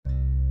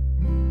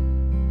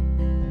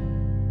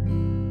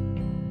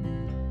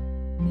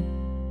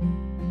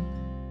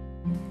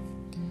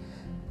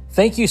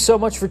Thank you so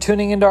much for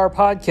tuning into our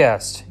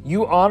podcast.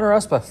 You honor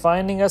us by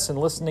finding us and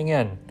listening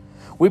in.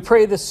 We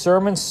pray this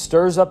sermon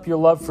stirs up your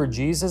love for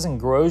Jesus and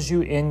grows you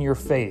in your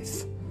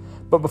faith.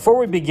 But before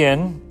we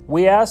begin,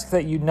 we ask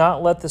that you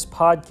not let this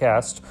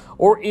podcast,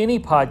 or any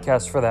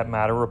podcast for that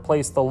matter,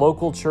 replace the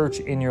local church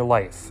in your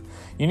life.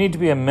 You need to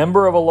be a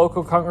member of a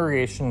local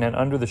congregation and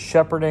under the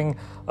shepherding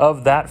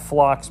of that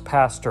flock's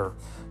pastor.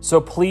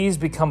 So please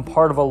become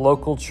part of a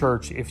local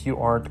church if you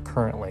aren't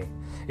currently.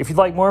 If you'd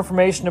like more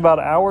information about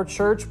our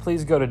church,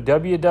 please go to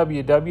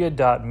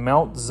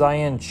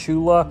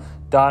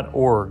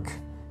www.mountzionchula.org.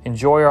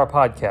 Enjoy our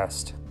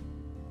podcast.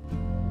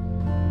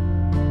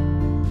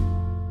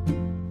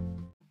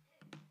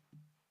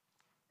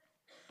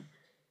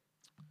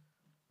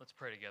 Let's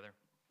pray together.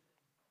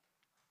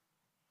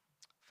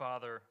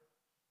 Father,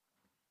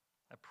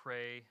 I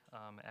pray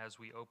as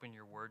we open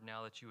your word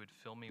now that you would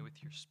fill me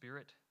with your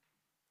spirit.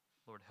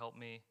 Lord, help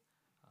me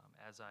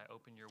as I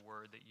open your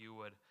word that you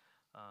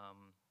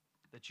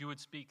would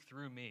speak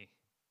through me,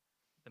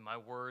 that my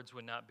words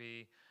would not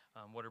be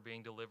what are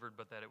being delivered,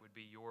 but that it would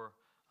be your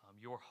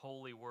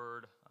holy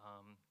word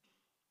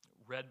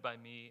read by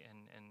me,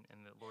 and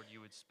that, Lord,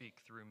 you would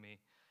speak through me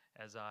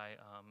as I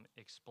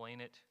explain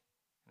it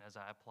and as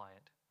I apply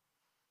it.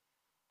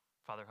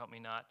 Father, help me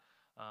not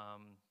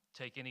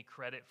take any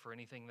credit for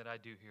anything that I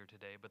do here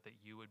today, but that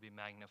you would be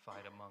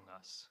magnified among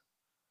us,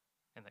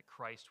 and that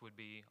Christ would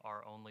be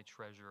our only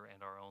treasure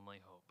and our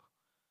only hope.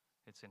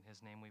 It's in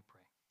his name we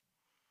pray.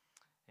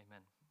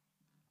 Amen.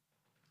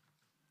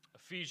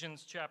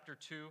 Ephesians chapter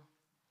 2.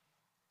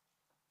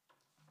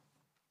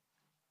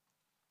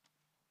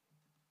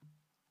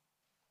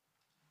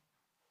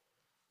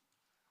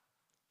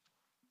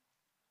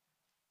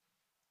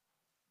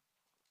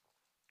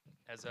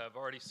 As I've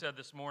already said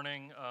this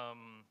morning,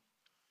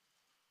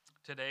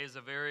 today is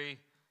a very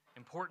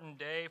important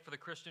day for the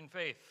Christian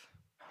faith.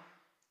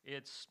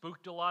 It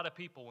spooked a lot of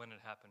people when it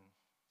happened.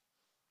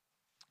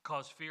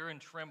 Caused fear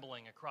and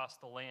trembling across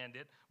the land.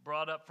 It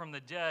brought up from the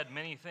dead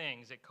many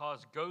things. It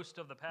caused ghosts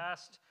of the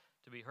past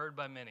to be heard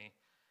by many.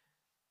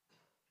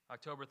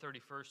 October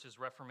 31st is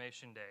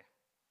Reformation Day.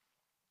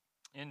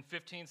 In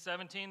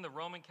 1517, the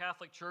Roman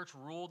Catholic Church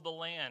ruled the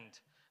land.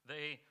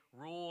 They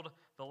ruled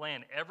the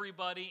land.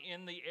 Everybody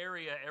in the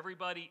area,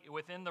 everybody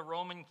within the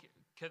Roman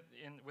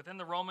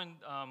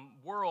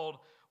world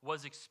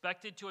was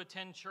expected to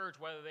attend church,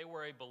 whether they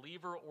were a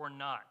believer or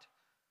not.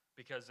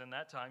 Because in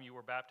that time, you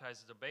were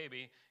baptized as a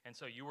baby, and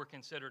so you were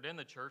considered in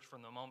the church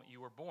from the moment you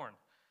were born.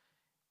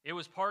 It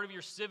was part of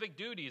your civic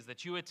duties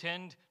that you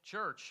attend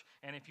church,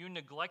 and if you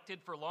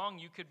neglected for long,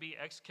 you could be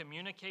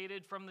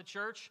excommunicated from the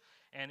church,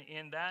 and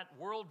in that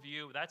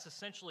worldview, that's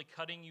essentially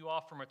cutting you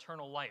off from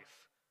eternal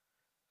life.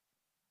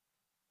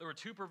 There were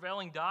two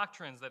prevailing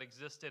doctrines that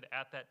existed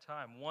at that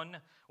time. One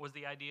was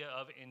the idea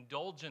of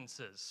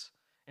indulgences.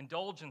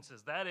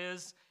 Indulgences, that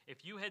is,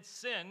 if you had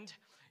sinned,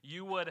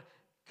 you would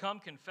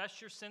come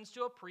confess your sins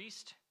to a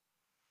priest,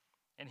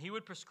 and he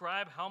would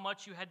prescribe how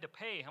much you had to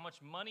pay, how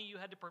much money you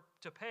had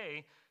to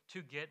pay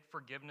to get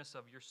forgiveness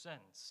of your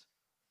sins.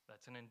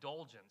 That's an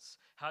indulgence.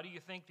 How do you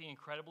think the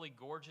incredibly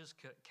gorgeous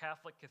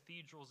Catholic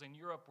cathedrals in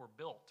Europe were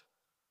built?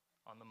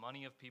 On the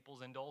money of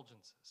people's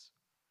indulgences.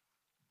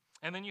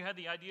 And then you had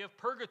the idea of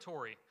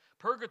purgatory.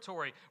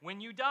 Purgatory, when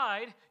you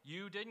died,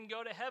 you didn't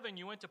go to heaven,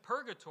 you went to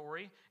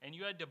purgatory, and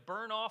you had to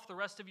burn off the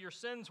rest of your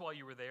sins while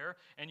you were there,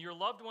 and your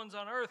loved ones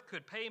on earth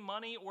could pay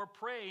money or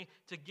pray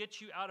to get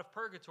you out of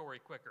purgatory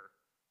quicker.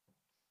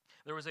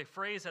 There was a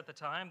phrase at the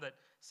time that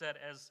said,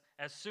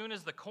 as soon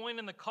as the coin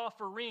in the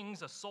coffer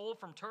rings, a soul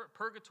from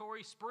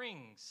purgatory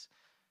springs.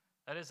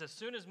 That is, as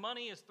soon as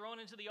money is thrown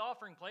into the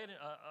offering plate,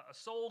 a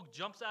soul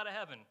jumps out of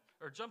heaven,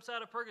 or jumps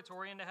out of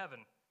purgatory into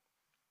heaven.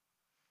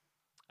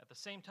 At the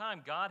same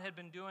time, God had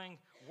been doing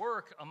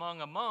work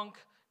among a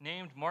monk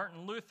named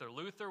Martin Luther.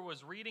 Luther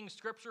was reading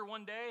Scripture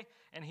one day,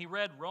 and he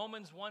read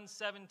Romans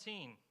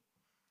 1:17.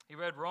 He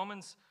read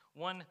Romans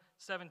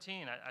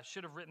 1:17. I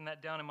should have written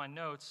that down in my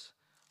notes.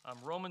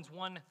 Romans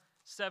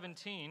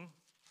 1:17.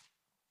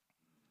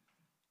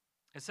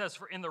 It says,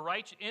 "For in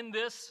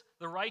this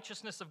the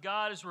righteousness of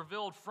God is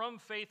revealed from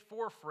faith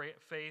for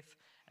faith,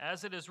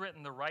 as it is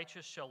written, the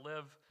righteous shall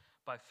live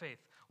by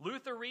faith."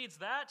 Luther reads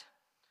that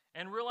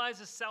and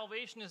realizes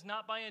salvation is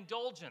not by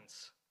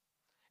indulgence.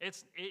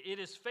 It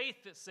is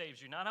faith that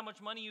saves you, not how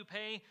much money you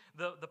pay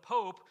the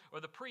Pope or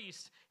the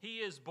priest.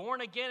 He is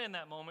born again in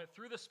that moment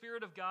through the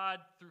Spirit of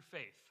God through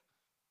faith.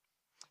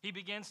 He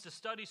begins to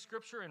study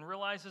Scripture and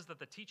realizes that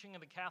the teaching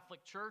of the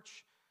Catholic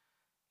Church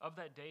of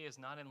that day is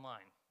not in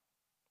line,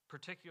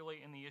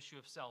 particularly in the issue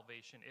of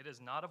salvation. It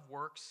is not of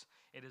works,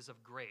 it is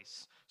of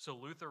grace. So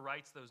Luther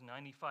writes those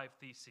 95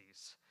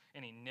 theses,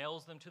 and he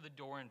nails them to the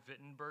door in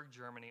Wittenberg,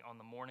 Germany on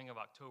the morning of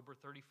October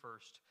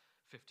 31st,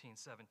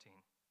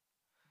 1517.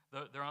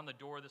 They're on the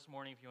door this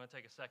morning. If you want to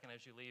take a second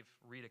as you leave,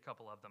 read a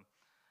couple of them.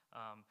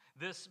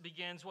 This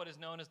begins what is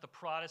known as the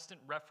Protestant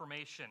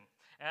Reformation.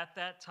 At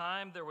that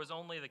time, there was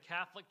only the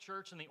Catholic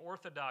Church and the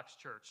Orthodox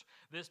Church.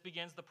 This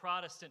begins the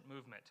Protestant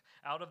movement.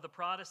 Out of the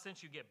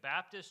Protestants, you get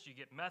Baptists, you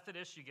get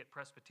Methodists, you get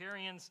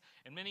Presbyterians,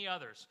 and many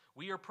others.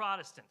 We are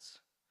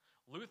Protestants.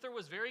 Luther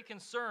was very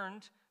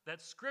concerned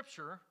that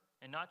Scripture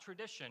and not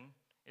tradition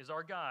is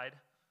our guide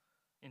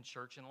in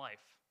church and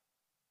life.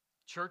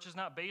 Church is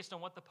not based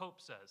on what the Pope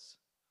says.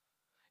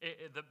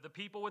 The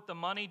people with the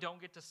money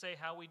don't get to say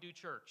how we do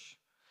church.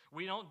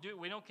 We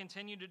don't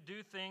continue to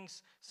do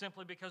things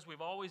simply because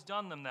we've always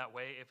done them that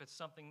way if it's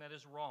something that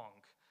is wrong.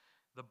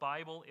 The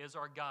Bible is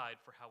our guide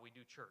for how we do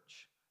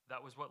church.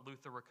 That was what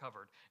Luther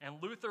recovered. And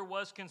Luther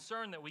was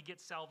concerned that we get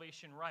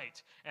salvation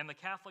right, and the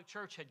Catholic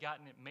Church had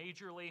gotten it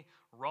majorly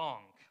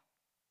wrong.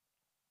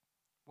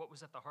 What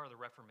was at the heart of the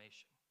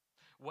Reformation?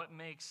 What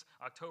makes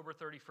October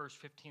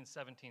 31st,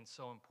 1517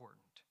 so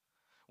important?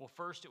 Well,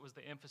 first, it was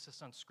the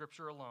emphasis on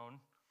Scripture alone,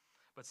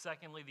 but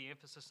secondly, the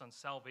emphasis on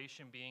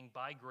salvation being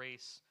by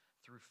grace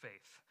through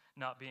faith,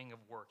 not being of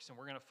works. And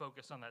we're going to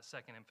focus on that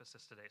second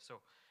emphasis today.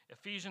 So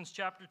Ephesians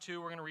chapter 2,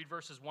 we're going to read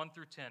verses 1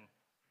 through 10.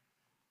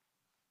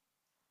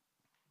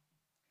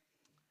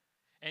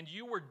 And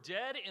you were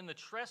dead in the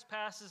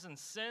trespasses and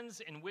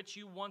sins in which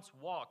you once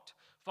walked,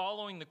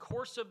 following the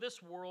course of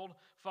this world,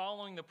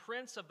 following the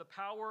prince of the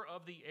power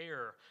of the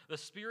air, the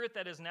spirit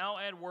that is now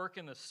at work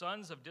in the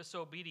sons of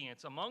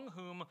disobedience, among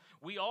whom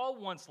we all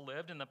once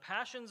lived in the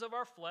passions of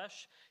our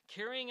flesh,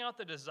 carrying out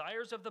the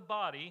desires of the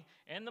body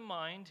and the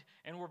mind,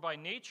 and were by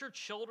nature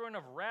children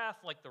of wrath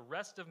like the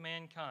rest of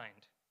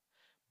mankind.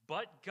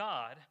 But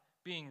God,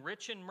 being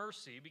rich in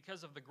mercy,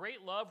 because of the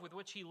great love with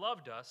which he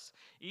loved us,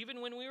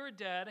 even when we were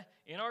dead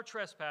in our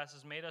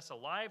trespasses, made us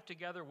alive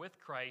together with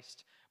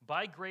Christ.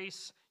 By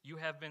grace you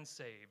have been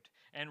saved,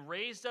 and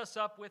raised us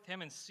up with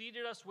him and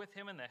seated us with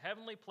him in the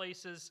heavenly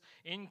places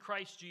in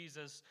Christ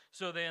Jesus,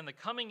 so that in the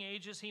coming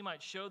ages he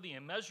might show the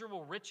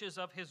immeasurable riches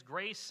of his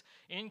grace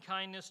in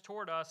kindness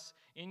toward us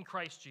in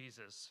Christ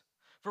Jesus.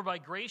 For by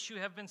grace you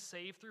have been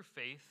saved through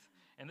faith,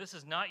 and this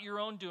is not your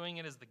own doing,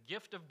 it is the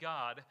gift of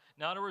God,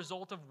 not a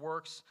result of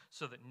works,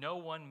 so that no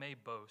one may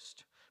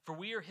boast. For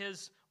we are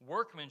his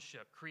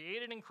workmanship,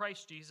 created in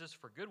Christ Jesus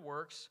for good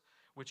works,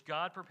 which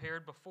God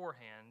prepared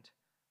beforehand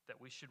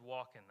that we should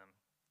walk in them.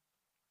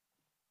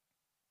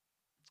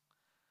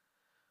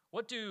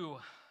 What do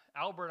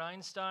Albert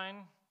Einstein,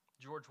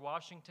 George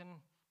Washington,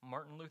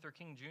 Martin Luther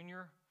King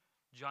Jr.,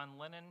 John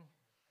Lennon,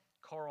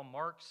 Karl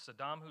Marx,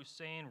 Saddam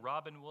Hussein,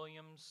 Robin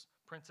Williams,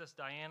 Princess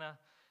Diana,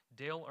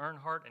 Dale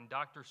Earnhardt, and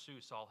Dr.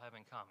 Seuss all have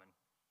in common?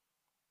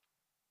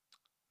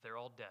 They're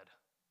all dead.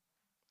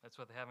 That's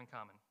what they have in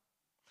common.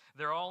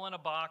 They're all in a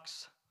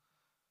box,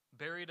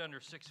 buried under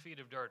 6 feet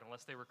of dirt,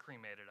 unless they were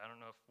cremated. I don't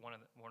know if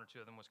one or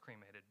two of them was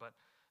cremated, but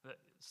the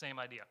same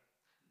idea.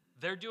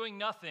 They're doing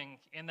nothing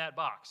in that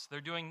box. They're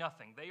doing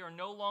nothing. They are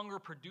no longer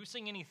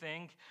producing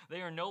anything.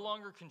 They are no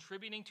longer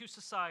contributing to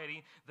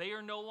society. They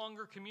are no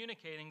longer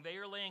communicating. They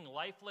are laying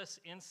lifeless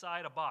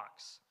inside a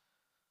box.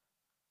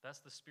 That's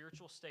the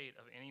spiritual state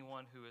of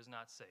anyone who is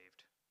not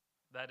saved.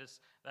 That is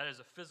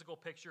a physical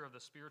picture of the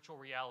spiritual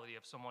reality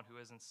of someone who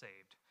isn't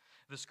saved.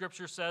 The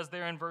scripture says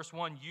there in verse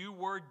 1, you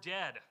were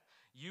dead.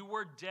 You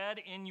were dead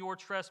in your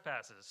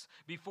trespasses.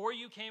 Before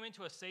you came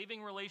into a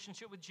saving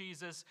relationship with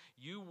Jesus,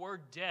 you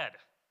were dead.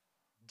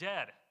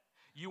 Dead.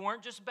 You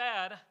weren't just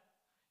bad.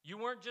 You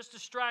weren't just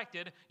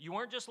distracted. You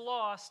weren't just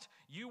lost.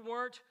 You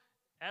weren't,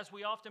 as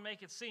we often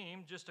make it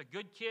seem, just a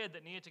good kid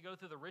that needed to go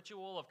through the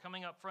ritual of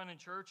coming up front in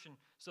church and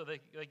so they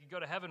could go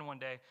to heaven one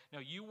day. No,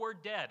 you were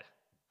dead.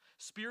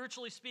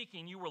 Spiritually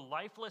speaking, you were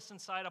lifeless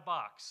inside a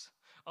box,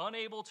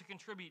 unable to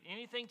contribute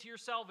anything to your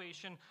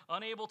salvation,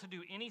 unable to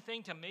do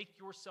anything to make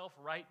yourself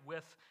right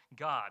with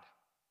God.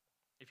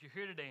 If you're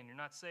here today and you're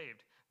not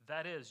saved,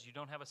 that is, you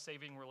don't have a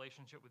saving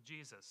relationship with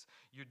Jesus.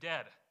 You're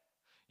dead.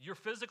 You're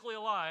physically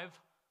alive,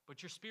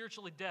 but you're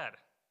spiritually dead.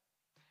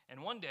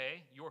 And one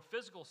day, your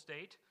physical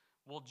state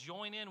will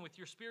join in with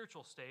your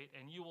spiritual state,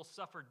 and you will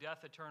suffer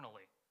death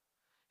eternally.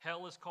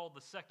 Hell is called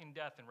the second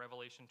death in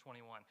Revelation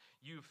 21.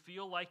 You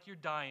feel like you're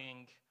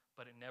dying,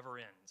 but it never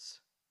ends.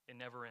 It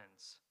never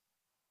ends.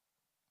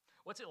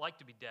 What's it like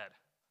to be dead?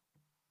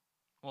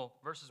 Well,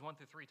 verses 1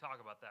 through 3 talk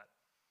about that.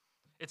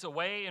 It's a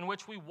way in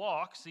which we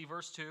walk. See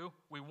verse 2.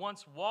 We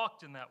once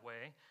walked in that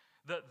way.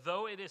 That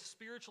though it is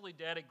spiritually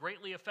dead, it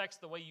greatly affects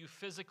the way you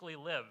physically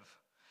live.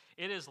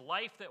 It is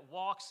life that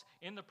walks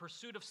in the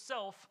pursuit of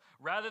self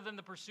rather than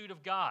the pursuit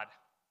of God.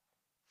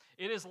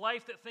 It is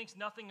life that thinks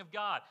nothing of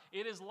God.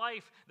 It is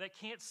life that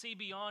can't see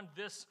beyond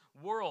this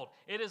world.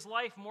 It is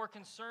life more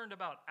concerned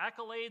about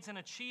accolades and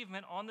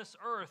achievement on this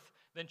earth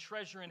than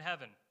treasure in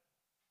heaven.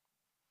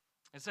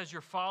 It says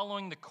you're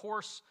following the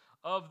course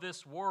of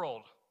this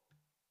world.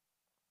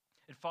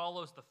 It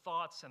follows the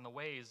thoughts and the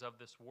ways of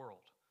this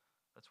world.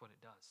 That's what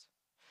it does.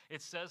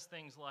 It says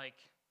things like,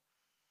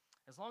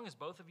 as long as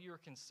both of you are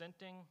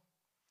consenting,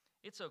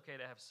 it's okay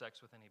to have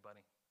sex with anybody.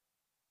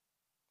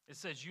 It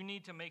says you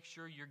need to make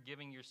sure you're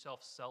giving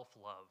yourself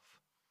self-love.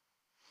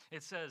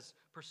 It says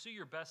pursue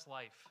your best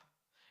life.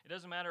 It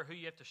doesn't matter who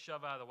you have to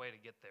shove out of the way to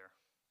get there.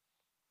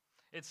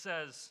 It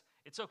says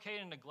it's okay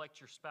to neglect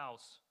your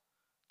spouse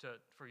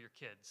for your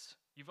kids.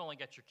 You've only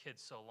got your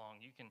kids so long.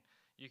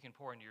 You can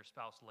pour into your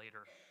spouse later.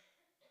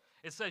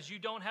 It says you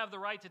don't have the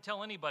right to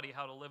tell anybody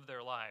how to live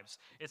their lives.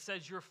 It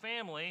says your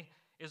family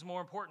is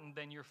more important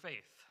than your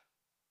faith.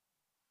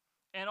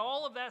 And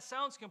all of that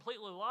sounds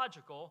completely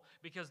logical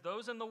because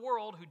those in the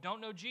world who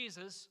don't know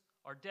Jesus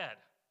are dead.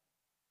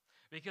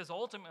 Because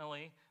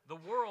ultimately, the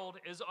world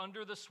is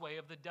under the sway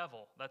of the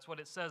devil. That's what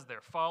it says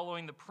there,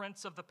 following the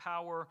prince of the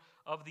power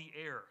of the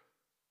air,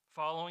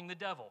 following the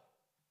devil.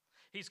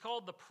 He's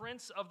called the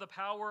prince of the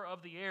power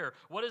of the air.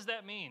 What does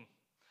that mean?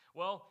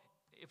 Well,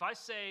 if I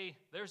say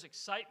there's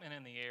excitement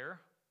in the air,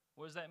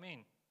 what does that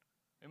mean?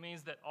 It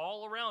means that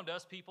all around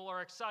us, people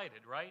are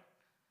excited, right?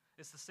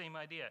 It's the same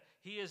idea.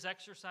 He is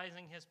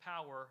exercising his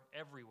power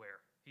everywhere.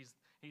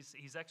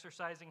 He's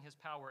exercising his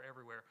power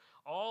everywhere.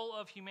 All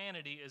of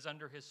humanity is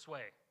under his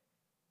sway.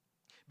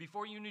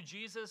 Before you knew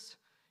Jesus,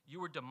 you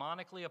were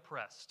demonically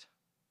oppressed.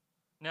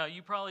 Now,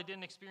 you probably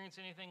didn't experience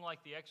anything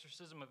like the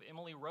exorcism of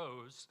Emily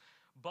Rose,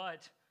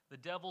 but the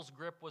devil's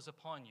grip was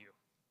upon you.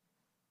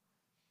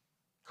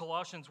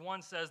 Colossians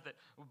 1 says that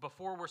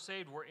before we're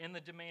saved, we're in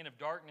the domain of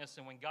darkness,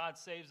 and when God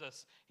saves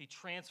us, he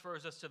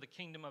transfers us to the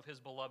kingdom of his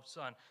beloved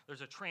Son.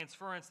 There's a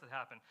transference that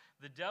happened.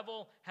 The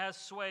devil has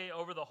sway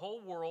over the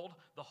whole world.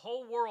 The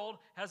whole world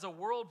has a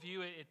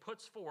worldview it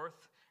puts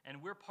forth,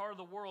 and we're part of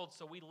the world,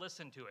 so we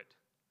listen to it.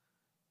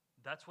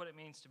 That's what it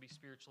means to be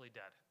spiritually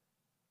dead.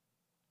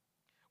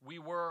 We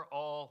were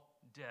all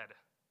dead.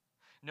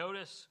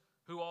 Notice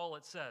who all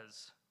it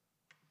says.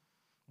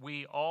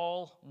 We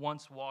all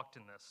once walked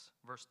in this.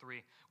 Verse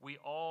 3, we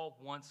all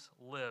once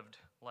lived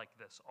like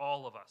this,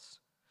 all of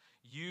us.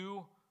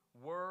 You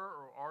were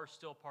or are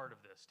still part of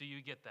this. Do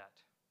you get that?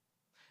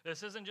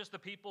 This isn't just the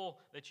people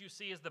that you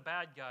see as the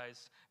bad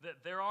guys.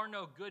 That there are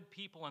no good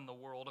people in the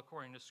world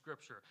according to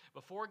Scripture.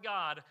 Before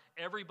God,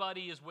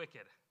 everybody is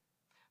wicked.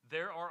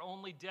 There are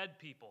only dead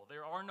people.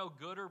 There are no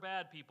good or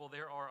bad people.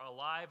 There are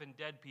alive and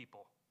dead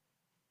people.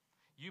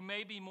 You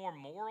may be more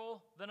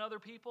moral than other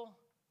people,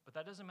 but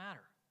that doesn't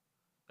matter.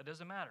 That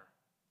doesn't matter.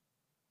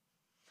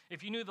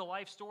 If you knew the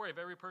life story of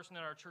every person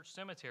in our church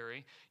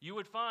cemetery, you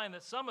would find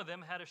that some of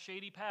them had a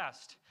shady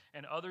past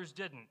and others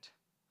didn't.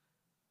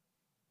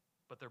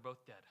 But they're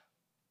both dead.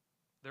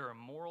 There are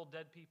moral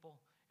dead people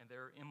and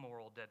there are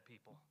immoral dead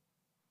people.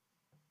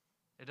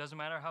 It doesn't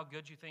matter how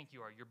good you think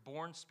you are. You're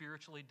born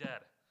spiritually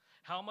dead.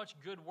 How much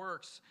good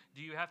works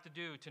do you have to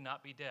do to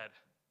not be dead?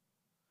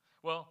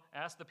 Well,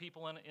 ask the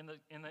people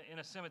in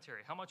a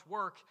cemetery. How much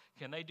work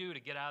can they do to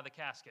get out of the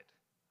casket?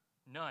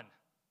 None.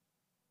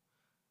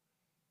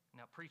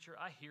 Now, preacher,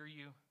 I hear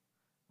you,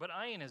 but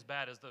I ain't as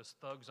bad as those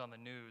thugs on the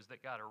news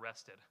that got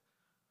arrested.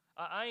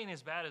 I ain't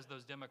as bad as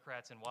those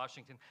Democrats in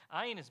Washington.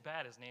 I ain't as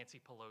bad as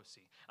Nancy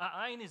Pelosi.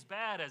 I ain't as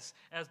bad as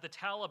the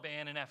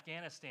Taliban in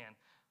Afghanistan.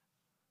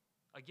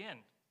 Again,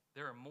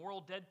 there are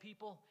moral dead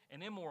people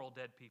and immoral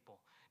dead people.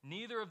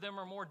 Neither of them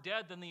are more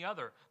dead than the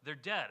other. They're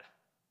dead.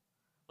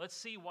 Let's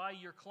see why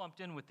you're clumped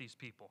in with these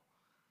people.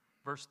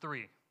 Verse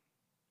 3.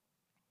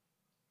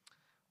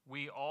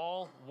 We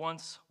all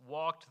once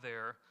walked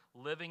there,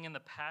 living in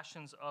the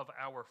passions of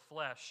our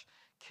flesh,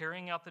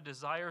 carrying out the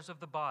desires of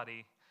the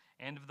body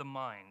and of the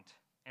mind,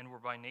 and were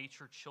by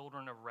nature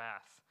children of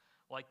wrath,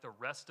 like the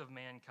rest of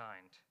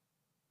mankind.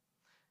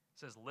 It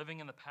says, living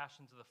in the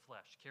passions of the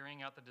flesh,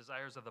 carrying out the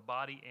desires of the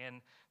body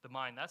and the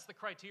mind. That's the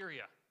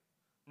criteria.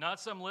 Not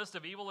some list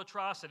of evil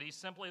atrocities,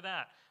 simply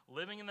that.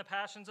 Living in the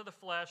passions of the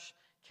flesh,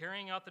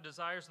 carrying out the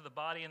desires of the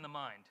body and the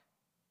mind.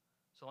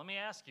 So let me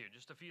ask you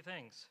just a few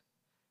things.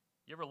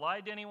 You ever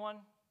lied to anyone?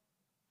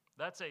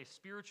 That's a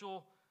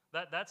spiritual,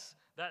 that's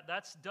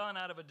done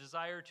out of a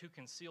desire to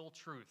conceal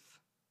truth.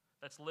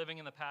 That's living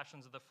in the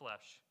passions of the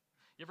flesh.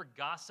 You ever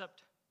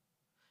gossiped?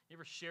 You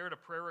ever shared a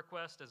prayer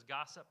request as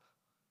gossip?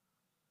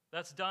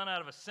 That's done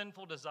out of a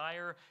sinful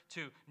desire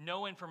to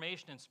know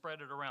information and spread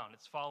it around.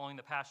 It's following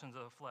the passions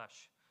of the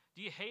flesh.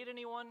 Do you hate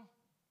anyone?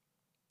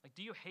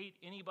 Do you hate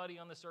anybody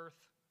on this earth?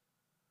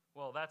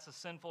 Well, that's a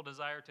sinful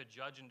desire to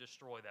judge and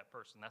destroy that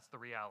person. That's the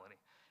reality.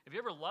 Have you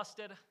ever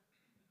lusted?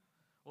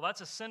 Well,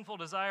 that's a sinful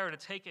desire to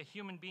take a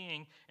human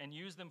being and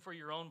use them for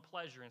your own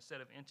pleasure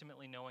instead of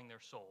intimately knowing their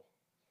soul.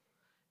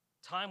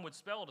 Time would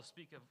fail to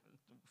speak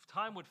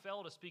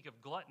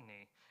of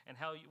gluttony and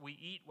how we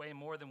eat way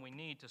more than we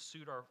need to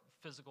suit our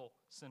physical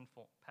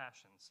sinful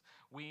passions.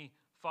 We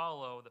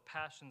follow the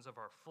passions of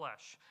our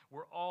flesh.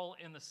 We're all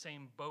in the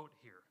same boat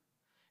here.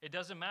 It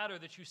doesn't matter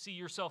that you see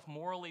yourself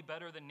morally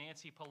better than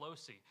Nancy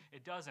Pelosi.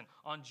 It doesn't.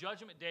 On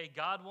Judgment Day,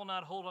 God will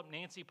not hold up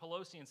Nancy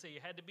Pelosi and say, you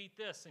had to beat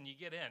this and you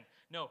get in.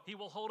 No, he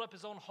will hold up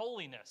his own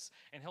holiness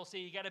and he'll say,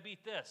 you got to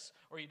beat this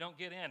or you don't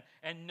get in.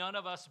 And none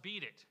of us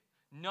beat it.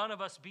 None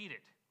of us beat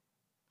it.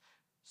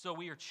 So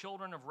we are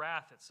children of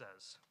wrath, it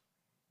says,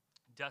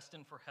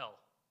 destined for hell.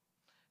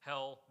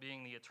 Hell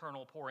being the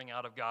eternal pouring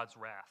out of God's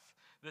wrath.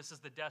 This is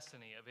the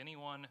destiny of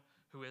anyone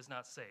who is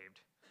not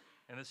saved.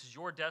 And this is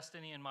your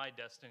destiny and my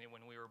destiny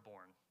when we were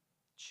born.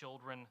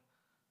 Children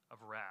of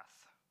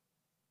wrath.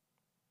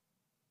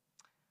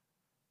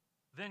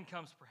 Then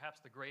comes perhaps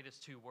the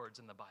greatest two words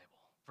in the Bible.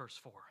 Verse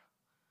 4.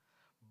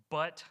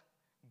 But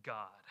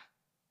God.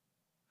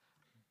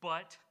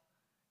 But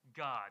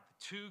God.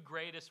 The two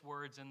greatest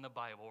words in the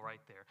Bible right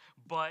there.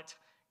 But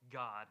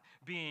God,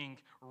 being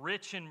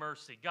rich in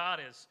mercy. God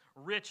is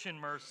rich in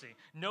mercy.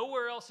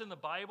 Nowhere else in the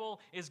Bible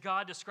is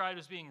God described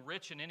as being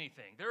rich in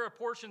anything. There are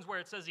portions where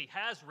it says he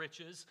has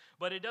riches,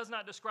 but it does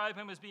not describe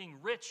him as being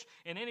rich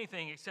in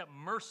anything except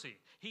mercy.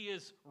 He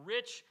is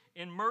rich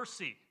in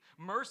mercy.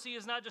 Mercy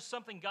is not just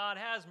something God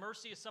has.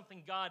 Mercy is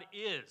something God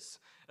is.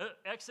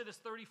 Exodus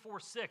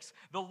 34:6,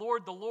 the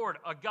Lord,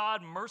 a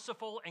God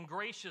merciful and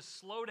gracious,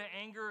 slow to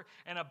anger,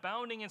 and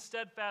abounding in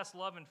steadfast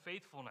love and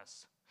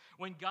faithfulness.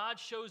 When God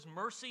shows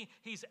mercy,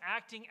 he's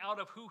acting out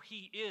of who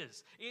he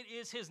is. It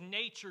is his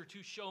nature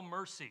to show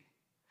mercy.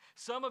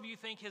 Some of you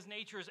think his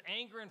nature is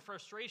anger and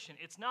frustration.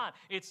 It's not.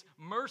 It's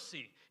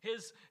mercy.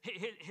 His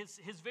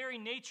very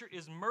nature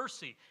is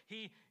mercy.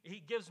 He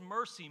gives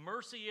mercy.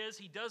 Mercy is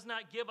he does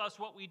not give us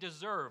what we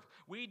deserve.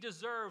 We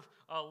deserve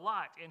a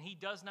lot, and he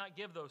does not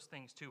give those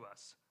things to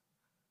us.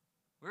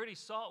 We already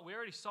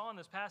saw in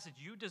this passage,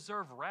 you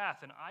deserve wrath,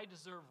 and I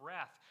deserve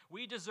wrath.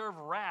 We deserve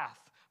wrath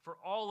for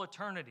all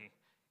eternity.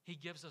 He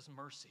gives us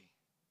mercy.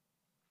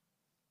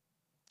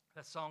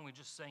 That song we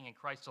just sang, In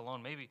Christ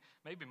Alone, maybe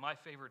my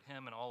favorite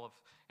hymn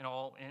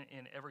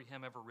in every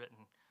hymn ever written.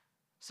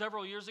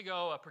 Several years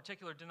ago, a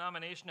particular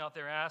denomination out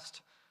there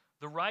asked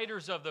the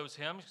writers of those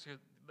hymns,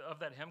 of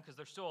that hymn, because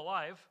they're still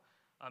alive,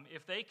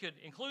 if they could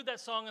include that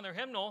song in their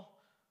hymnal,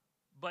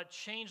 but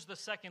change the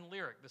second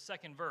lyric, the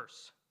second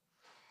verse,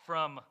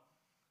 from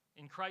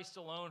In Christ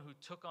Alone, who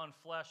took on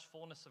flesh,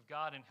 fullness of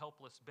God and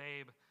helpless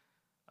babe,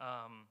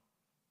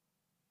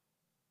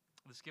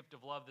 this gift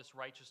of love, this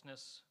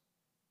righteousness.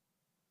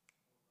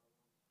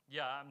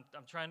 Yeah,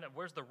 I'm trying to,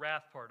 where's the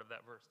wrath part of that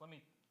verse?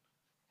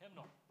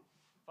 Hymnal,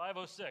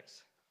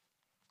 506.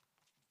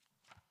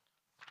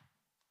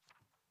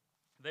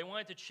 They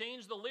wanted to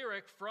change the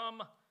lyric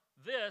from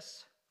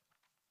this,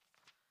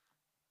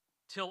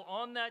 till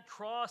on that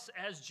cross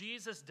as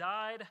Jesus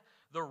died,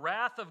 the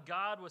wrath of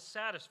God was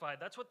satisfied.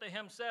 That's what the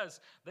hymn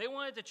says. They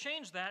wanted to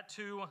change that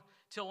to,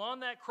 till on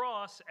that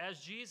cross as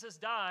Jesus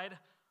died,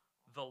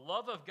 the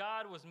love of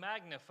God was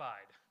magnified.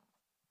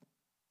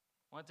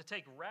 Wanted to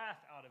take wrath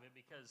out of it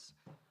because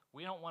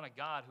we don't want a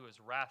God who is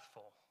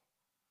wrathful.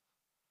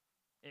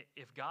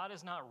 If God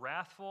is not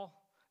wrathful,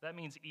 that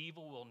means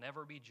evil will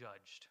never be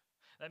judged.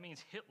 That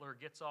means Hitler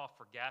gets off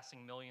for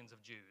gassing millions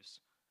of Jews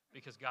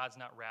because God's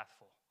not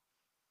wrathful.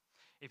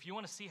 If you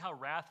want to see how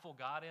wrathful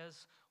God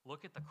is,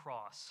 look at the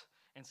cross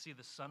and see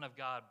the Son of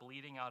God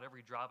bleeding out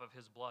every drop of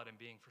his blood and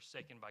being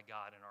forsaken by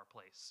God in our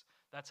place.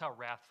 That's how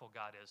wrathful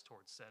God is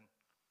towards sin.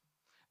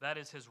 That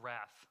is his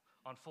wrath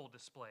on full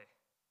display.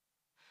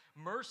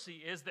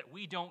 Mercy is that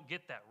we don't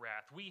get that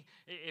wrath.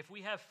 If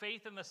we have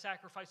faith in the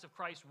sacrifice of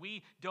Christ,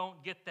 we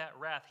don't get that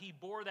wrath. He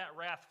bore that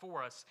wrath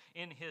for us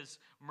in his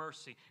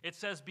mercy. It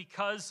says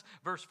because,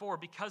 verse 4,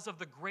 because of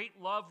the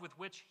great love with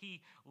which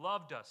he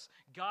loved us.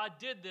 God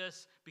did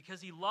this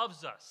because he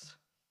loves us.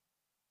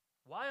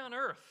 Why on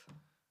earth?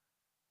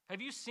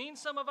 Have you seen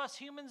some of us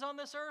humans on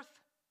this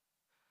earth?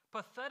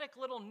 Pathetic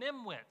little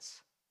nimwits.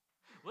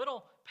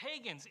 Little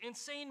pagans,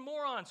 insane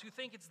morons who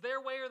think it's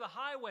their way or the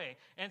highway.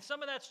 And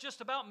some of that's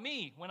just about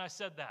me when I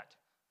said that.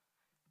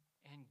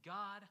 And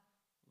God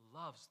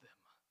loves them,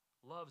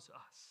 loves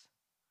us.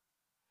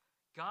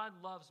 God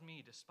loves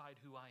me despite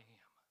who I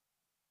am.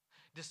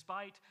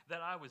 Despite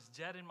that I was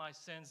dead in my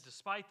sins,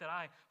 despite that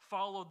I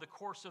followed the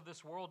course of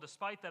this world,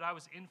 despite that I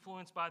was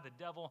influenced by the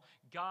devil,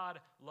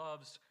 God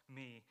loves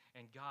me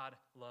and God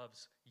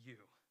loves you.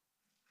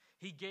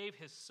 He gave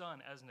his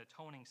son as an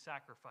atoning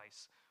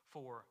sacrifice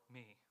for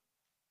me.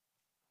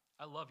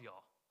 I love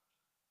y'all,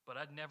 but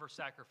I'd never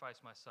sacrifice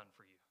my son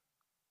for you.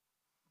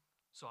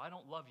 So I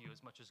don't love you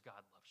as much as God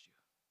loves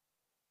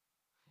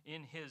you.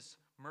 In his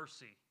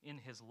mercy, in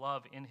his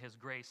love, in his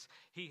grace,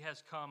 he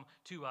has come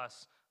to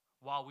us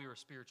while we were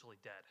spiritually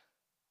dead.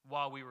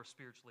 While we were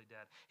spiritually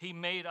dead. He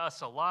made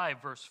us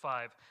alive, verse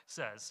 5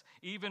 says.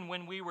 Even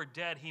when we were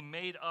dead, he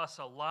made us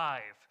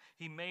alive.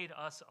 He made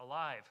us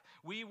alive.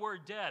 We were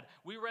dead.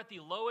 We were at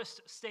the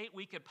lowest state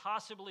we could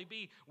possibly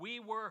be.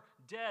 We were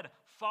dead,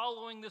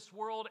 following this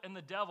world and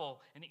the devil.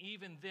 And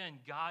even then,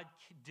 God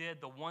did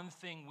the one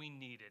thing we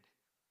needed.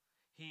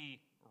 He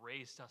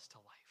raised us to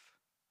life.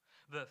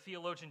 The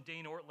theologian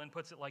Dane Ortlund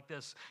puts it like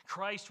this: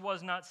 Christ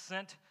was not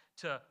sent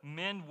to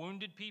mend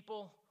wounded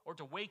people, or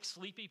to wake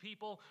sleepy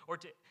people, or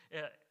to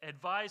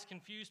advise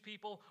confused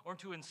people, or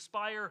to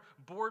inspire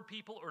bored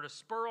people, or to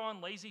spur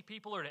on lazy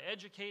people, or to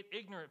educate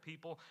ignorant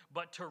people,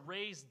 but to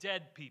raise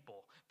dead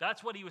people.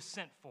 That's what he was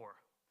sent for.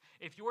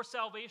 If your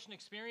salvation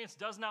experience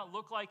does not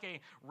look like a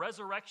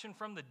resurrection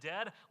from the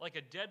dead, like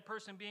a dead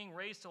person being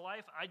raised to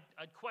life,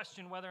 I'd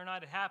question whether or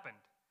not it happened.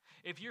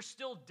 If you're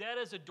still dead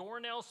as a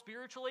doornail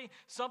spiritually,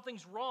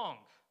 something's wrong.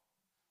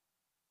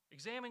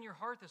 Examine your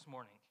heart this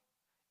morning.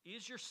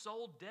 Is your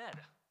soul dead?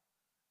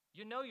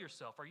 You know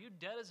yourself. Are you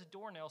dead as a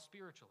doornail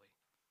spiritually?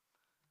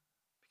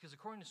 Because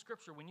according to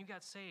Scripture, when you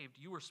got saved,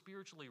 you were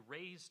spiritually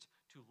raised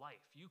to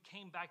life. You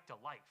came back to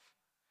life.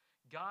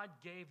 God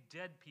gave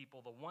dead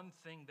people the one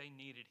thing they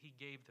needed. He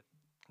gave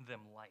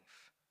them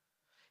life.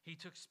 He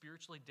took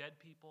spiritually dead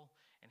people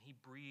and he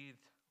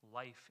breathed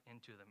life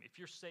into them. If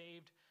you're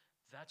saved,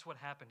 that's what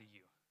happened to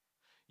you.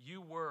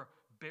 You were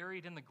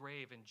buried in the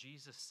grave, and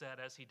Jesus said,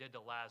 as he did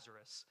to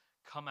Lazarus,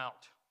 "Come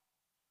out."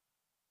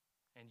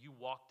 And you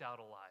walked out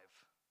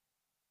alive.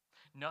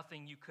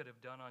 Nothing you could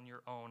have done on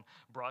your own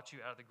brought you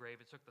out of the grave.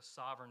 It took the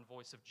sovereign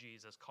voice of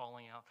Jesus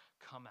calling out,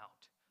 "Come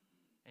out."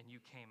 And you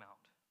came out.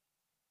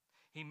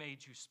 He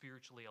made you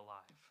spiritually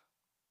alive.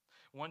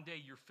 One day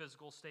your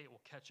physical state will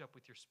catch up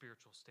with your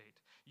spiritual state.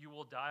 You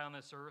will die on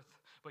this earth,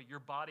 but your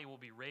body will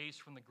be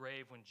raised from the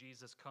grave when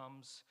Jesus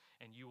comes,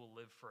 and you will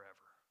live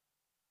forever.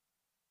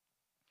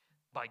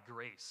 By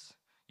grace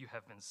you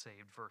have been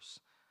saved. Verse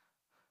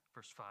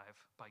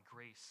 5. By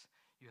grace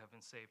you have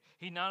been saved.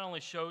 He not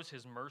only shows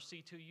his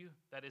mercy to you,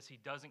 that is, he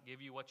doesn't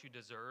give you what you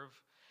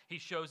deserve. He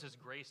shows his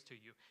grace to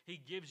you. He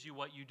gives you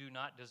what you do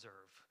not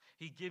deserve.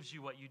 He gives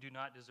you what you do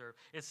not deserve.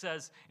 It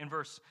says in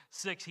verse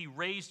 6, he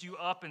raised you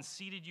up and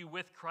seated you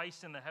with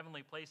Christ in the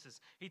heavenly places.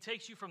 He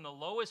takes you from the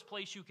lowest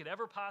place you could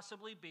ever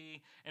possibly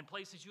be and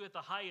places you at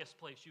the highest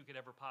place you could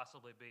ever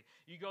possibly be.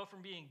 You go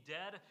from being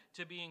dead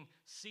to being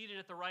seated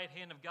at the right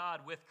hand of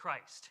God with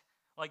Christ.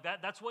 Like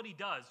that's what he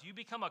does. You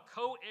become a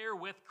co-heir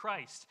with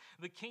Christ.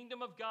 The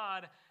kingdom of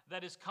God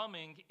that is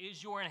coming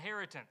is your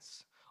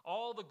inheritance.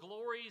 All the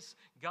glories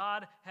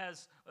God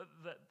has,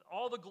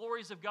 all the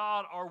glories of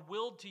God are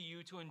willed to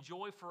you to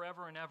enjoy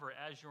forever and ever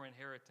as your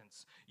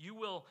inheritance. You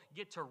will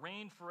get to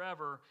reign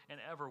forever and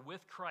ever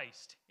with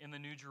Christ in the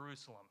New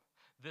Jerusalem.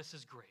 This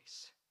is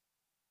grace.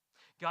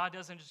 God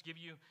doesn't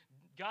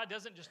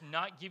just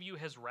not give you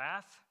his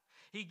wrath.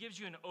 He gives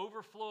you an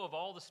overflow of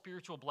all the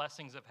spiritual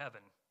blessings of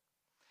heaven.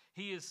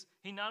 He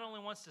not only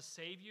wants to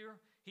save you,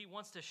 he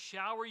wants to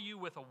shower you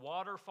with a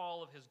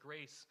waterfall of his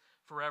grace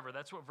forever.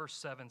 That's what verse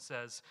 7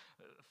 says.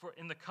 For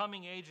in the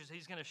coming ages,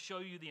 he's going to show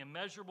you the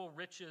immeasurable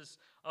riches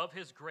of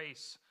his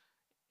grace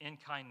in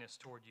kindness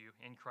toward you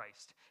in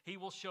Christ. He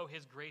will show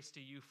his grace to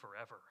you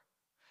forever.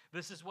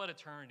 This is what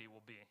eternity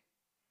will be.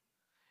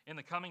 In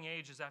the coming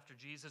ages after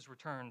Jesus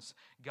returns,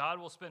 God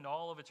will spend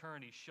all of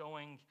eternity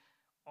showing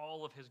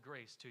all of his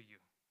grace to you.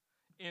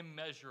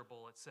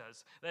 Immeasurable, it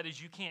says. That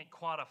is, you can't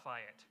quantify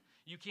it.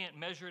 You can't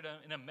measure it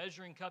in a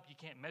measuring cup. You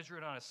can't measure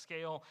it on a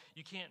scale.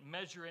 You can't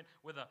measure it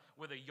with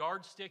a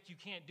yardstick. You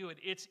can't do it.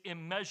 It's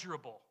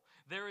immeasurable.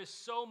 There is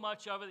so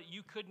much of it that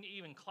you couldn't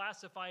even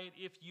classify it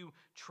if you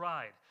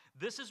tried.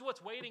 This is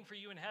what's waiting for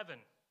you in heaven.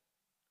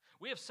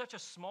 We have such a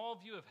small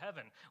view of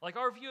heaven. Like,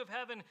 our view of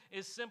heaven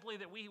is simply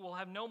that we will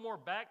have no more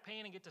back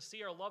pain and get to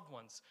see our loved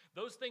ones.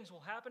 Those things will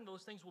happen.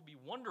 Those things will be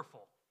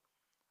wonderful.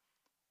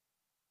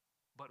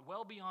 But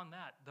well beyond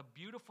that, the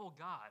beautiful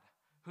God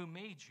who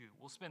made you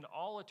will spend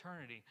all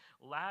eternity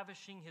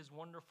lavishing his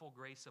wonderful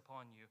grace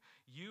upon you.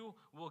 You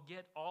will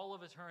get all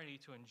of eternity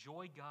to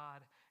enjoy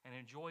God and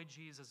enjoy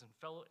Jesus and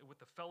with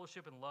the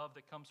fellowship and love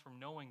that comes from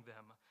knowing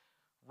them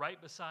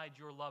right beside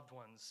your loved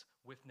ones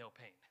with no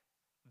pain.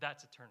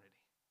 That's eternity.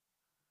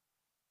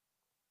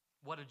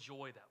 What a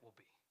joy that will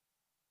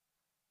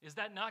be. Is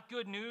that not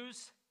good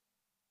news?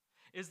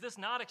 Is this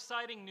not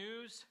exciting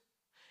news?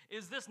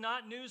 Is this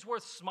not news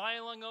worth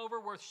smiling over,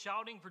 worth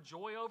shouting for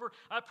joy over?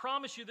 I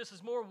promise you this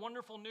is more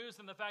wonderful news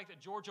than the fact that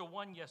Georgia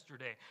won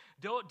yesterday.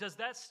 Does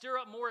that stir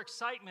up more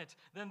excitement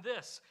than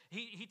this?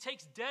 He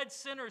takes dead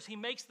sinners, he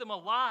makes them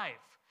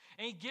alive,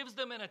 and he gives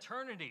them an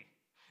eternity.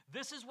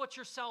 This is what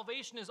your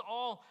salvation is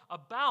all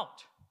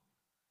about.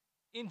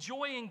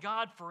 Enjoying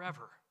God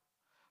forever.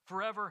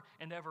 Forever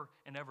and ever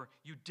and ever.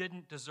 You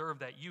didn't deserve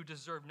that. You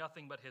deserve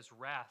nothing but his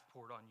wrath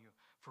poured on you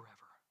forever.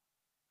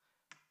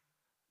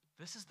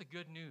 This is the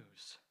good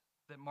news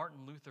that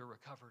Martin Luther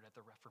recovered at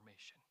the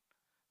Reformation.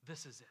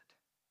 This is it.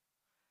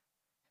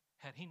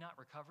 Had he not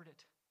recovered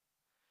it,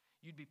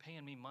 you'd be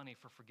paying me money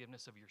for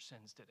forgiveness of your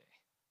sins today.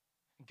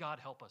 God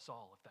help us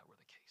all if that were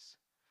the case.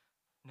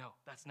 No,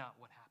 that's not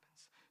what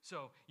happens.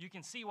 So you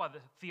can see why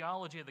the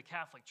theology of the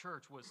Catholic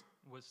Church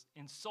was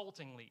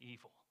insultingly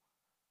evil.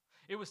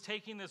 It was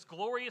taking this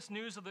glorious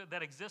news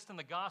that exists in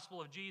the gospel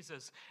of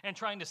Jesus and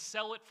trying to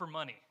sell it for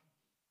money.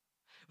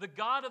 The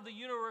God of the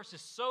universe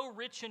is so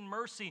rich in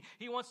mercy,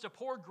 he wants to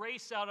pour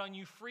grace out on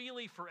you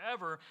freely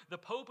forever. The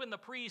Pope and the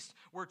priest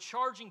were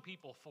charging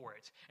people for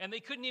it, and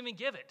they couldn't even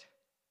give it.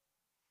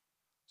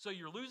 So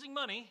you're losing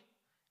money,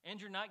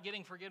 and you're not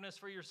getting forgiveness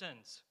for your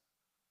sins.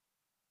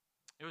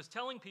 It was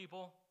telling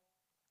people,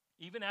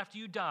 even after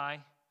you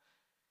die,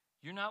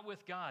 you're not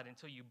with God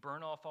until you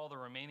burn off all the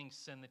remaining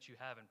sin that you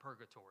have in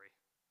purgatory.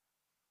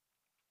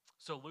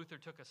 So Luther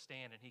took a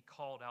stand, and he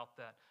called out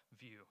that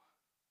view.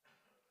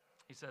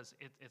 He says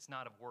it's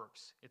not of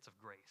works, it's of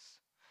grace,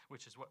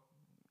 which is what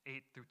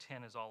 8 through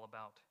 10 is all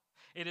about.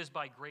 It is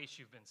by grace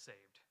you've been saved.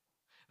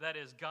 That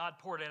is, God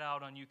poured it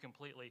out on you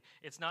completely.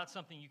 It's not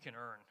something you can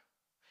earn.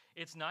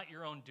 It's not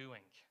your own doing.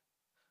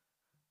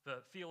 The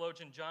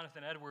theologian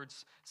Jonathan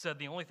Edwards said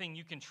the only thing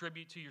you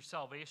contribute to your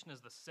salvation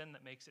is the sin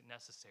that makes it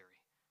necessary.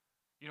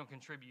 You don't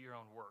contribute your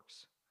own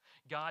works.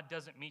 God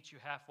doesn't meet you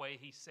halfway.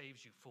 He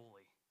saves you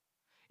fully.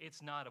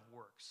 It's not of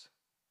works.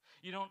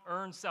 You don't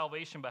earn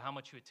salvation by how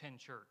much you attend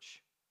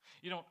church.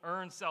 You don't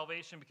earn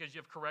salvation because you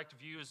have correct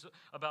views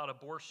about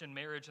abortion,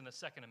 marriage, and the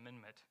Second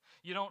Amendment.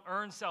 You don't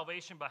earn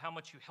salvation by how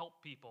much you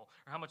help people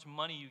or how much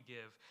money you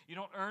give. You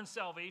don't earn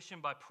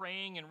salvation by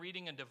praying and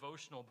reading a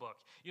devotional book.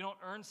 You don't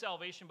earn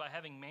salvation by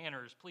having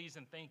manners, please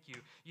and thank you.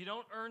 You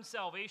don't earn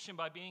salvation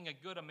by being a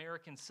good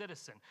American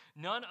citizen.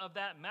 None of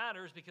that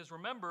matters because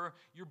remember,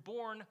 you're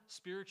born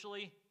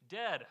spiritually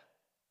dead.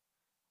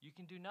 You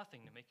can do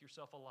nothing to make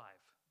yourself alive.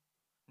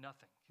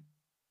 Nothing.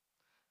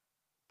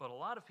 But a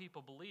lot of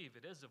people believe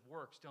it is of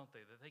works, don't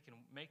they? That they can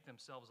make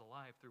themselves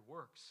alive through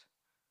works.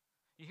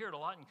 You hear it a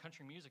lot in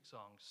country music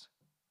songs.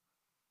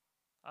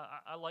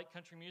 I like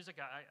country music.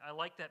 I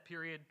like that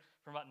period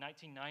from about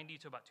 1990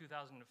 to about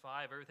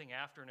 2005. Everything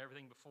after and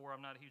everything before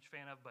I'm not a huge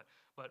fan of, but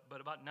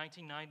about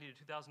 1990 to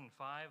 2005.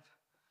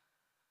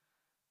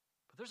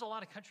 But there's a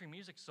lot of country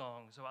music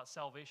songs about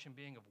salvation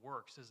being of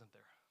works, isn't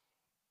there?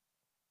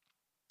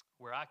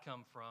 Where I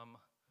come from,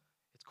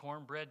 it's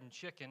cornbread and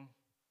chicken.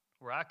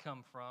 Where I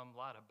come from, a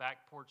lot of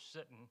back porch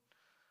sitting.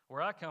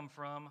 Where I come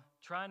from,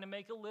 trying to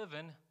make a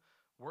living,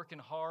 working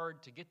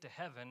hard to get to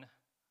heaven.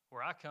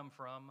 Where I come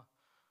from,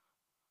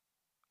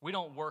 we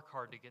don't work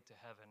hard to get to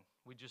heaven.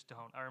 We just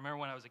don't. I remember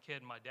when I was a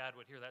kid, my dad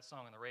would hear that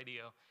song on the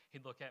radio.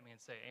 He'd look at me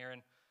and say,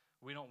 Aaron,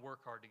 we don't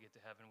work hard to get to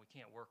heaven. We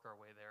can't work our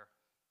way there.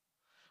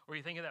 Or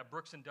you think of that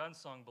Brooks and Dunn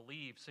song,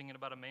 Believe, singing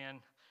about a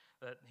man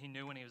that he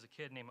knew when he was a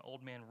kid named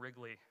Old Man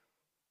Wrigley.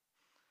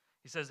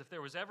 He says, if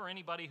there was ever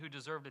anybody who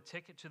deserved a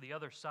ticket to the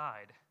other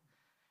side,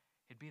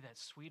 it'd be that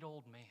sweet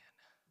old man.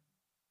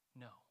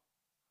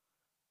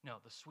 No,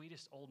 the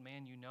sweetest old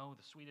man you know,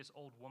 the sweetest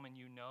old woman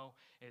you know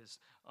is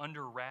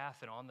under wrath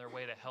and on their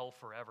way to hell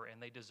forever,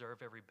 and they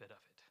deserve every bit of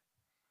it.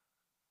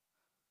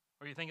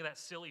 Or you think of that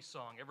silly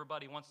song,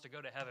 Everybody Wants to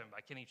Go to Heaven by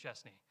Kenny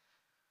Chesney.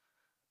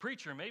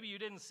 Preacher, maybe you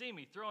didn't see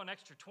me throw an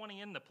extra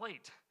 20 in the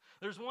plate.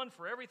 There's one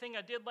for everything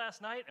I did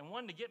last night and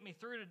one to get me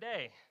through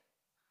today.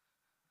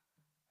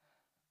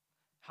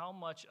 How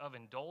much of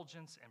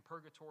indulgence and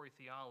purgatory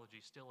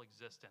theology still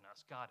exists in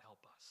us? God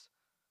help us.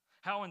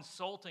 How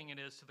insulting it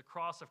is to the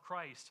cross of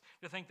Christ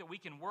to think that we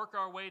can work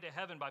our way to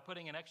heaven by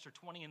putting an extra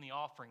 20 in the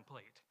offering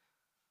plate.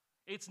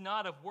 It's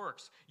not of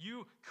works.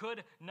 You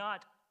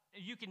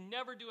can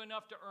never do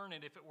enough to earn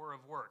it if it were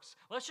of works.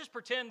 Let's just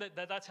pretend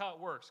that that's how it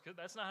works.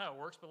 That's not how it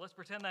works, but let's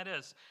pretend that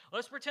is.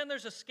 Let's pretend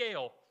there's a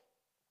scale.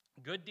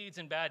 Good deeds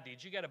and bad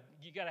deeds. You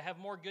gotta have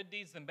more good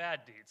deeds than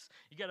bad deeds.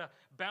 You gotta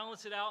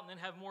balance it out and then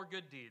have more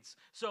good deeds.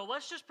 So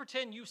let's just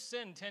pretend you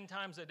sin 10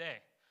 times a day.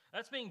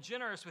 That's being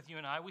generous with you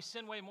and I. We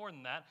sin way more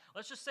than that.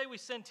 Let's just say we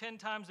sin 10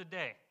 times a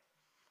day.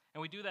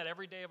 And we do that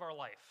every day of our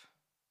life.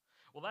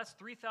 Well, that's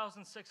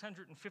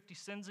 3,650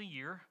 sins a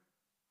year.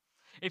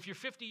 If you're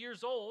 50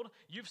 years old,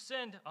 you've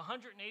sinned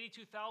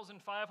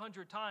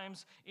 182,500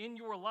 times in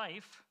your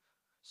life.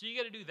 So you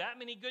got to do that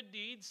many good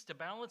deeds to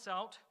balance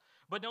out.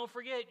 But don't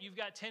forget, you've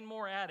got 10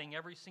 more adding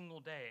every single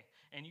day,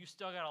 and you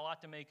still got a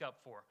lot to make up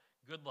for.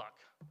 Good luck.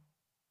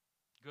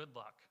 Good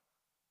luck.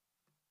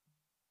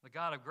 The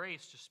God of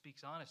grace just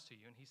speaks honest to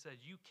you, and he says,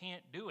 you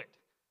can't do it.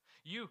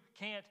 You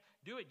can't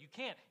do it. You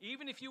can't.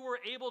 Even if you were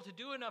able to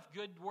do enough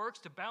good works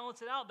to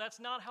balance it out, that's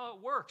not how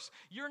it works.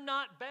 You're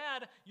not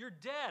bad. You're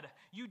dead.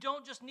 You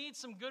don't just need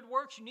some good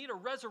works. You need a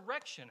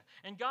resurrection.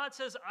 And God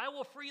says, I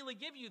will freely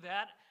give you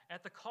that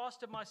at the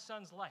cost of my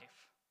son's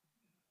life.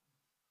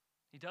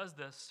 He does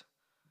this,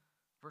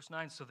 verse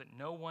 9, so that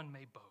no one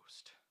may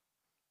boast.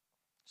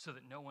 So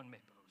that no one may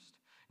boast.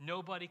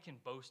 Nobody can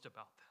boast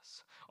about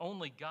this.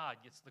 Only God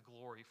gets the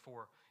glory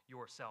for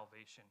your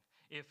salvation.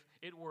 If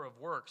it were of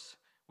works,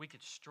 we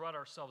could strut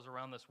ourselves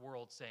around this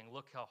world saying,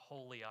 look how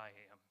holy I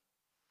am.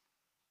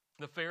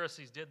 The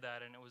Pharisees did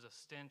that, and it was a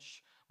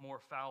stench more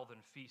foul than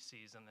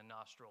feces in the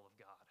nostril of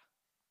God.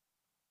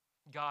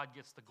 God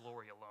gets the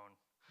glory alone.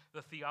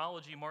 The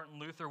theology Martin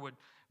Luther would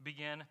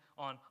begin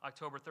on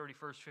October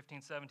 31st,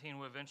 1517,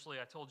 would eventually,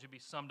 I told you, be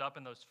summed up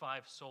in those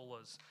 5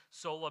 solas.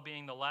 Sola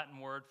being the Latin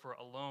word for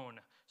alone,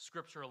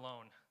 Scripture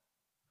alone.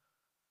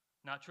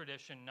 Not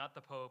tradition, not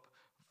the Pope.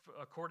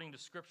 According to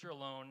Scripture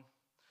alone,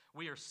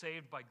 we are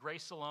saved by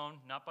grace alone,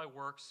 not by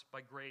works,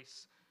 by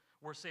grace.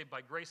 We're saved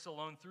by grace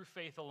alone, through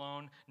faith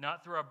alone,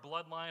 not through our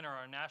bloodline or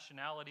our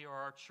nationality or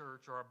our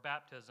church or our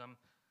baptism.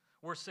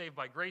 We're saved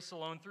by grace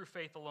alone, through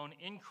faith alone,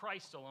 in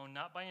Christ alone,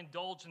 not by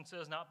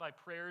indulgences, not by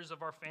prayers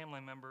of our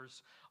family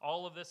members.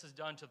 All of this is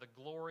done to the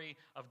glory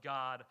of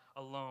God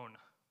alone.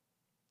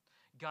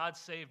 God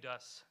saved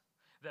us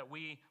that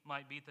we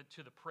might be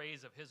to the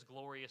praise of his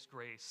glorious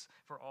grace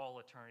for all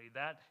eternity,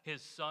 that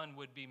his Son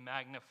would be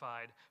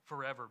magnified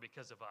forever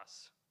because of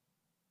us.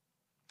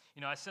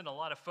 You know, I send a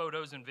lot of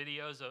photos and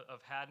videos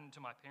of Haddon to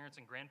my parents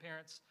and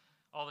grandparents.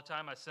 All the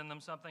time I send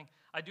them something.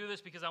 I do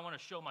this because I want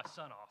to show my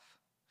son off.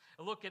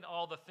 Look at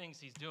all the things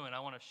he's doing. I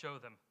want to show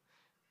them.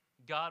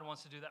 God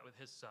wants to do that with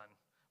his Son,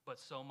 but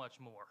so much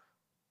more.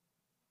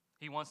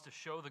 He wants to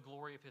show the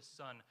glory of his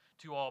Son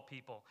to all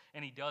people,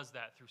 and he does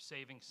that through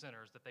saving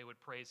sinners that they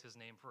would praise his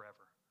name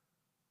forever.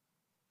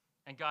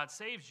 And God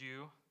saves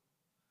you,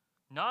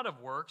 not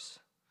of works,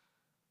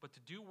 but to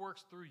do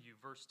works through you.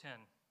 Verse 10.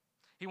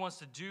 He wants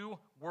to do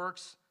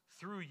works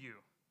through you.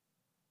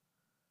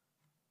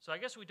 So I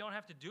guess we don't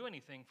have to do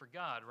anything for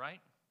God, right?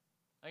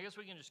 I guess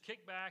we can just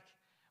kick back,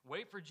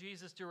 wait for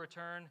Jesus to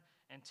return,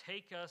 and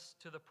take us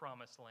to the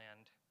promised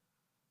land.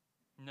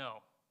 No.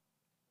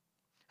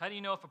 How do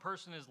you know if a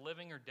person is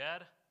living or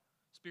dead,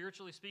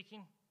 spiritually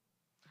speaking?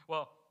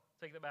 Well,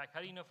 take that back. How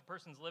do you know if a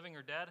person's living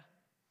or dead?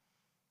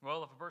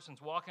 Well, if a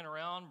person's walking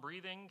around,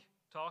 breathing,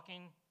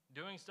 talking,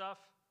 doing stuff,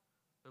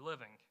 they're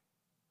living.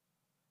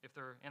 If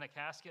they're in a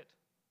casket,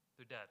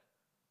 they're dead.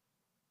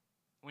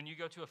 When you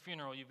go to a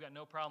funeral, you've got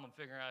no problem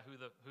figuring out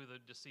who the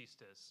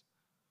deceased is.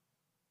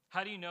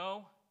 How do you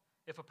know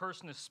if a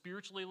person is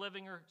spiritually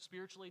living or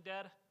spiritually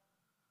dead?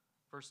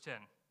 Verse 10,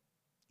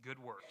 good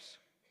works.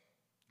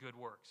 Good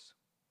works.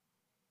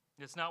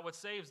 It's not what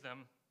saves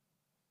them,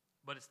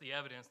 but it's the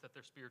evidence that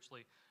they're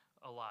spiritually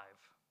alive.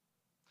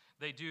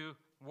 They do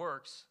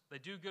works, they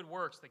do good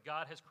works that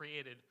God has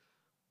created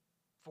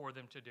for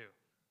them to do.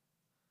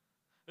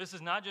 This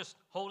is not just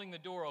holding the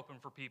door open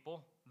for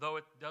people, though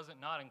it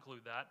doesn't not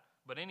include that,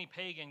 but any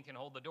pagan can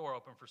hold the door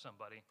open for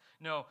somebody.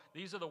 No,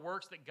 these are the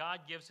works that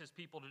God gives his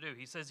people to do.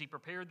 He says he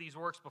prepared these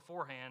works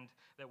beforehand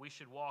that we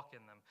should walk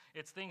in them.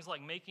 It's things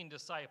like making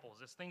disciples.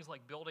 It's things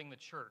like building the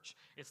church.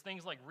 It's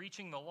things like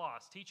reaching the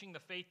lost, teaching the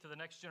faith to the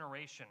next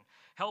generation,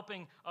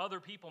 helping other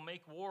people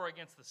make war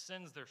against the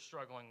sins they're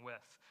struggling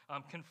with,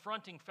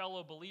 confronting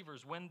fellow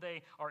believers when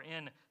they are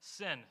in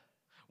sin,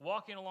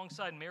 walking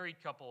alongside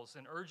married couples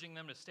and urging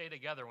them to stay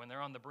together when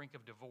they're on the brink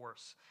of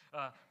divorce,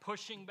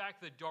 pushing back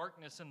the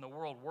darkness in the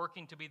world,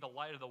 working to be the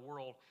light of the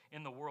world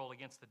in the world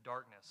against the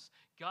darkness.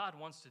 God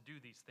wants to do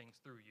these things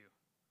through you.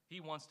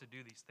 He wants to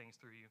do these things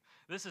through you.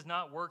 This is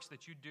not works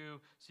that you do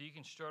so you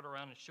can strut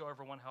around and show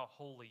everyone how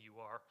holy you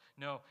are.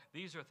 No,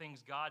 these are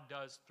things God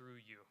does through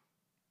you.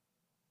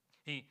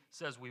 He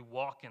says we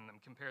walk in them.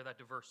 Compare that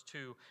to verse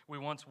 2. We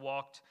once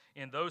walked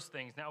in those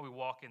things, now we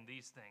walk in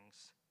these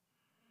things.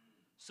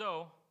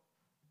 So,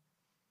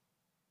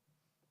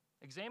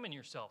 examine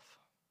yourself.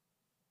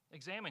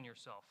 Examine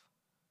yourself.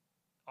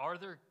 Are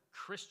there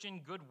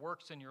Christian good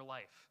works in your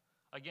life?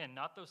 Again,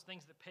 not those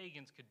things that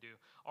pagans could do.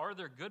 Are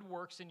there good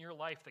works in your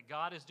life that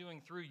God is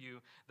doing through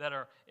you that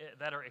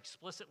are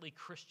explicitly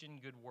Christian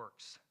good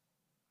works?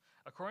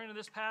 According to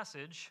this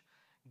passage,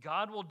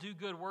 God will do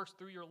good works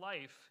through your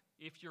life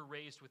if you're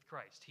raised with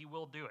Christ. He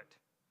will do it.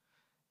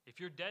 If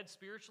you're dead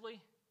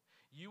spiritually,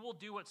 you will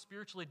do what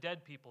spiritually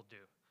dead people do.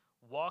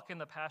 Walk in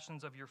the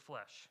passions of your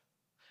flesh.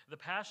 The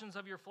passions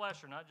of your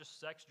flesh are not just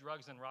sex,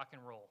 drugs, and rock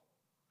and roll.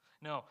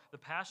 No, the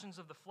passions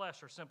of the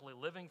flesh are simply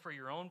living for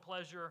your own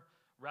pleasure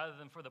rather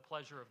than for the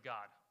pleasure of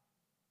God.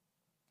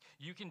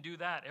 You can do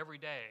that every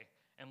day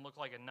and look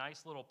like a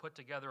nice little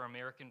put-together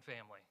American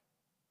family.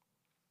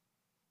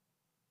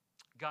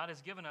 God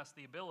has given us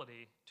the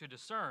ability to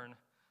discern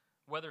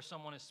whether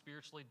someone is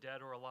spiritually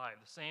dead or alive.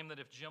 The same that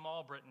if Jim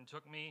Albritton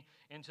took me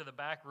into the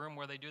back room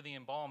where they do the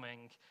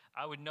embalming,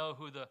 I would know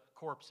who the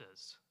corpse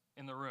is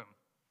in the room.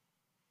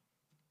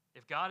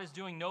 If God is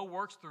doing no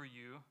works through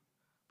you,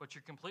 but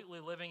you're completely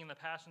living in the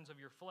passions of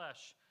your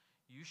flesh,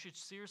 you should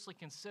seriously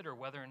consider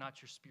whether or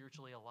not you're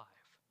spiritually alive.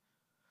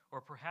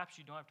 Or perhaps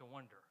you don't have to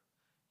wonder.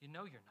 You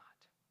know you're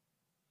not.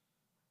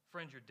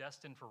 Friend, you're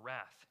destined for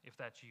wrath if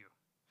that's you.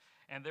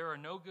 And there are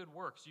no good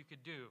works you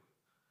could do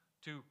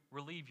to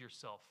relieve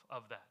yourself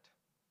of that.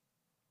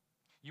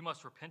 You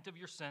must repent of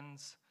your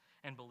sins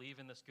and believe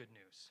in this good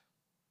news.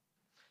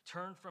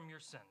 Turn from your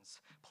sins.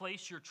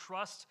 Place your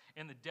trust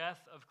in the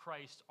death of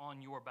Christ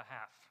on your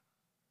behalf.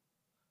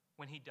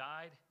 When he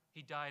died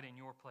in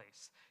your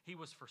place. He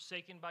was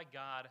forsaken by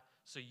God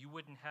so you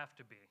wouldn't have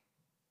to be.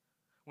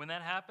 When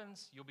that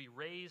happens, you'll be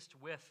raised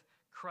with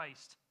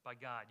Christ by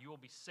God. You will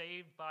be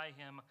saved by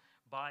him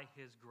by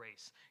his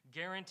grace.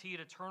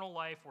 Guaranteed eternal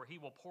life where he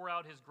will pour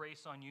out his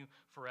grace on you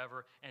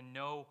forever and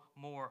no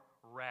more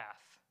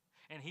wrath.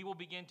 And he will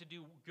begin to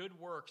do good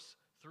works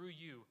through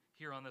you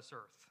here on this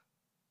earth.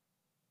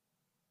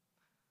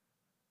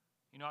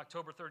 You know,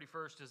 October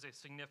 31st is a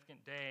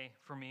significant day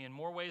for me in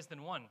more ways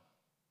than one.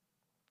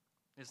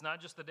 It's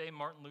not just the day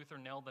Martin Luther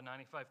nailed the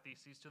 95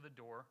 Theses to the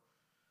door.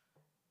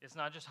 It's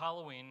not just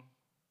Halloween.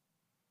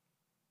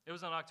 It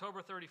was on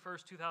October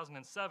 31st,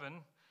 2007,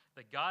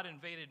 that God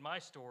invaded my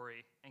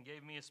story and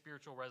gave me a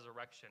spiritual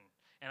resurrection,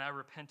 and I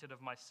repented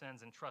of my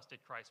sins and trusted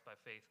Christ by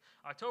faith.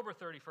 October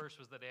 31st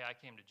was the day I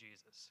came to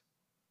Jesus.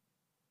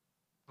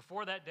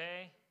 Before that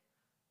day,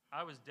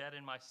 I was dead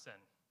in my sin.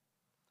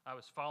 I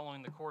was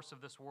following the course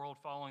of this world,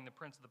 following the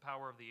prince of the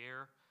power of the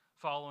air,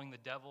 following the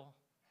devil.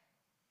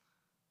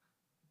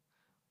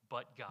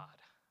 But God.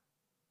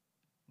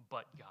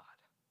 But God.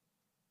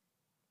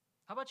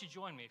 How about you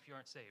join me if you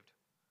aren't saved?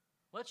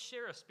 Let's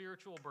share a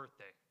spiritual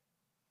birthday.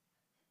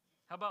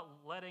 How about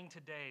letting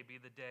today be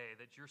the day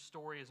that your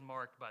story is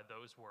marked by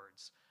those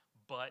words,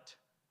 but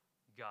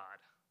God?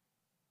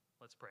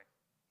 Let's pray.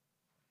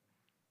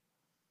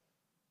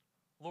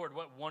 Lord,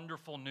 what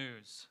wonderful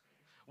news.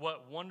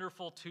 What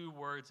wonderful two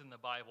words in the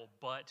Bible,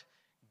 but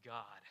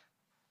God.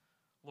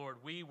 Lord,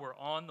 we were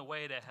on the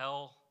way to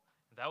hell.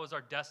 That was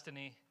our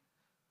destiny.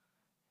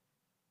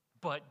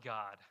 But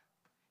God,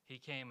 He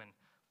came and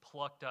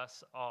plucked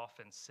us off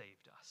and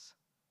saved us.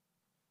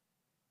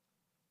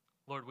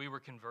 Lord, we were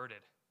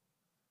converted.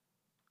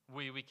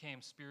 We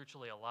became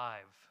spiritually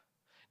alive.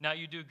 Now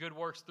you do good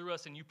works through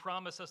us, and you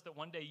promise us that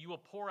one day you will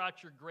pour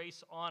out your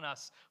grace on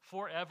us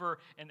forever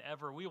and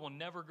ever. We will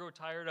never grow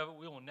tired of it.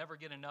 We will never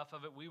get enough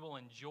of it. We will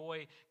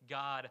enjoy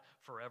God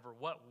forever.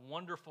 What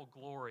wonderful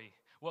glory,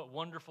 what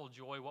wonderful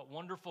joy, what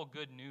wonderful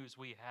good news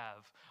we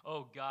have.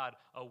 Oh God,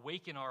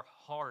 awaken our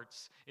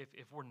hearts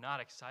if we're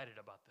not excited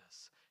about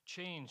this.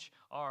 Change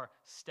our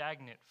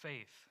stagnant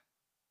faith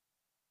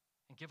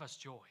and give us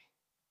joy.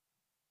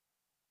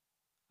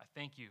 I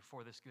thank you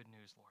for this good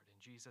news, Lord.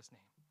 In Jesus'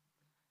 name,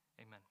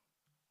 amen.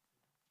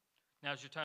 Now's your time.